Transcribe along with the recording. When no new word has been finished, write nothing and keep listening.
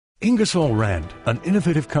Ingersoll Rand, an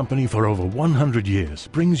innovative company for over 100 years,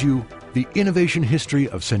 brings you the innovation history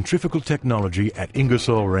of centrifugal technology at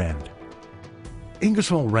Ingersoll Rand.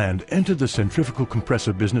 Ingersoll Rand entered the centrifugal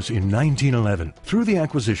compressor business in 1911 through the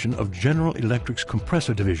acquisition of General Electric's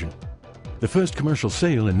compressor division. The first commercial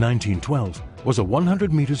sale in 1912 was a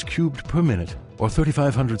 100 meters cubed per minute or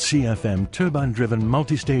 3,500 CFM turbine-driven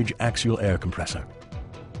multi-stage axial air compressor.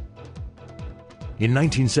 In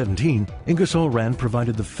 1917, Ingersoll Rand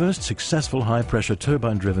provided the first successful high-pressure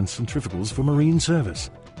turbine-driven centrifugals for marine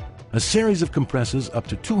service. A series of compressors up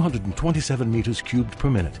to 227 meters cubed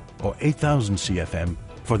per minute, or 8,000 CFM,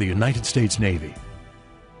 for the United States Navy.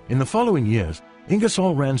 In the following years,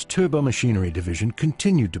 Ingersoll Rand's turbo machinery division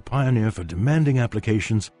continued to pioneer for demanding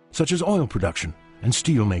applications such as oil production and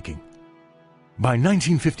steel making. By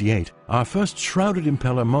 1958, our first shrouded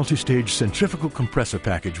impeller multi-stage centrifugal compressor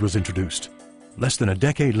package was introduced. Less than a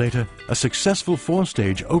decade later, a successful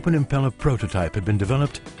four-stage open impeller prototype had been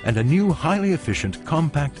developed and a new highly efficient,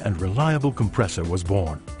 compact and reliable compressor was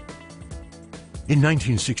born. In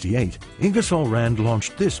 1968, Ingersoll Rand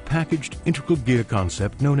launched this packaged integral gear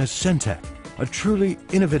concept known as Centac, a truly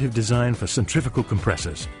innovative design for centrifugal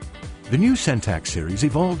compressors. The new Centac series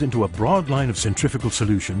evolved into a broad line of centrifugal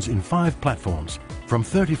solutions in 5 platforms, from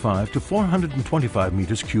 35 to 425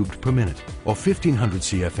 meters cubed per minute, or 1,500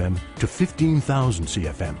 CFM to 15,000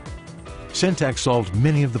 CFM. Centac solved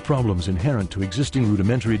many of the problems inherent to existing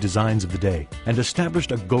rudimentary designs of the day and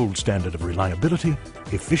established a gold standard of reliability,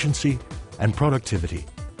 efficiency, and productivity.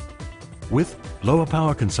 With lower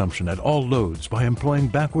power consumption at all loads by employing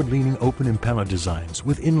backward-leaning open impeller designs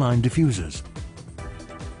with inline diffusers.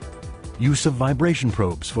 Use of vibration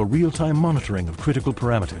probes for real-time monitoring of critical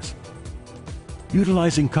parameters.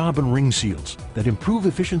 Utilizing carbon ring seals that improve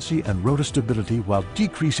efficiency and rotor stability while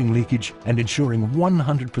decreasing leakage and ensuring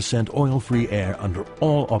 100% oil-free air under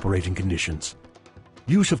all operating conditions.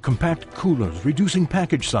 Use of compact coolers reducing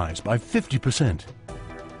package size by 50%.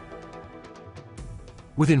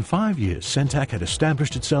 Within 5 years, Centac had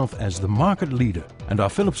established itself as the market leader, and our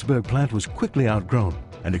Phillipsburg plant was quickly outgrown,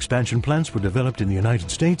 and expansion plants were developed in the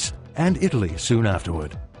United States and Italy soon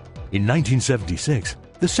afterward. In 1976,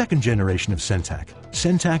 the second generation of Centac,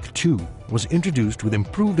 Centac 2, was introduced with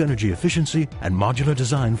improved energy efficiency and modular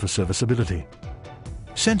design for serviceability.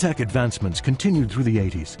 Centac advancements continued through the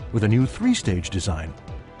 80s with a new 3-stage design,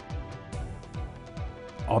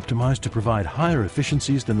 optimized to provide higher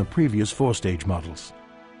efficiencies than the previous 4-stage models.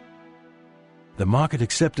 The market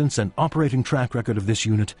acceptance and operating track record of this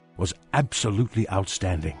unit was absolutely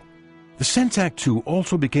outstanding. The Centac 2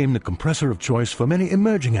 also became the compressor of choice for many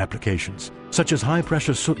emerging applications, such as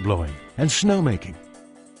high-pressure soot blowing and snowmaking.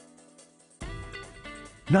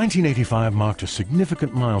 1985 marked a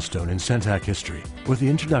significant milestone in Centac history with the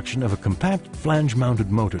introduction of a compact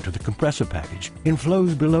flange-mounted motor to the compressor package in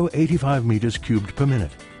flows below 85 meters cubed per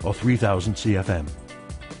minute, or 3,000 CFM.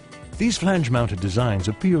 These flange-mounted designs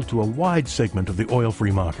appealed to a wide segment of the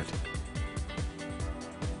oil-free market.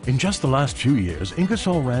 In just the last few years,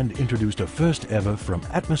 Ingersoll Rand introduced a first-ever from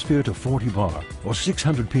atmosphere to 40 bar, or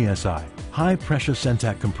 600 psi, high-pressure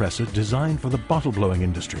Centac compressor designed for the bottle-blowing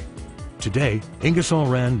industry. Today, Ingersoll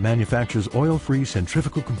Rand manufactures oil-free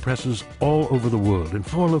centrifugal compressors all over the world in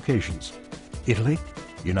 4 locations: Italy,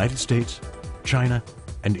 United States, China,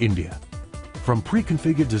 and India. From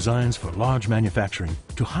pre-configured designs for large manufacturing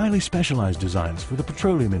to highly specialized designs for the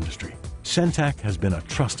petroleum industry, Centac has been a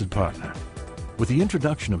trusted partner. With the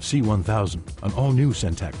introduction of C1000, an all-new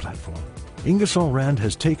Centac platform, Ingersoll Rand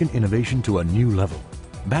has taken innovation to a new level.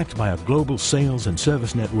 Backed by a global sales and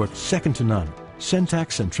service network second to none,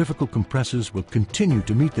 Centac centrifugal compressors will continue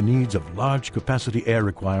to meet the needs of large capacity air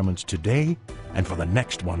requirements today and for the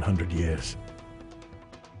next 100 years.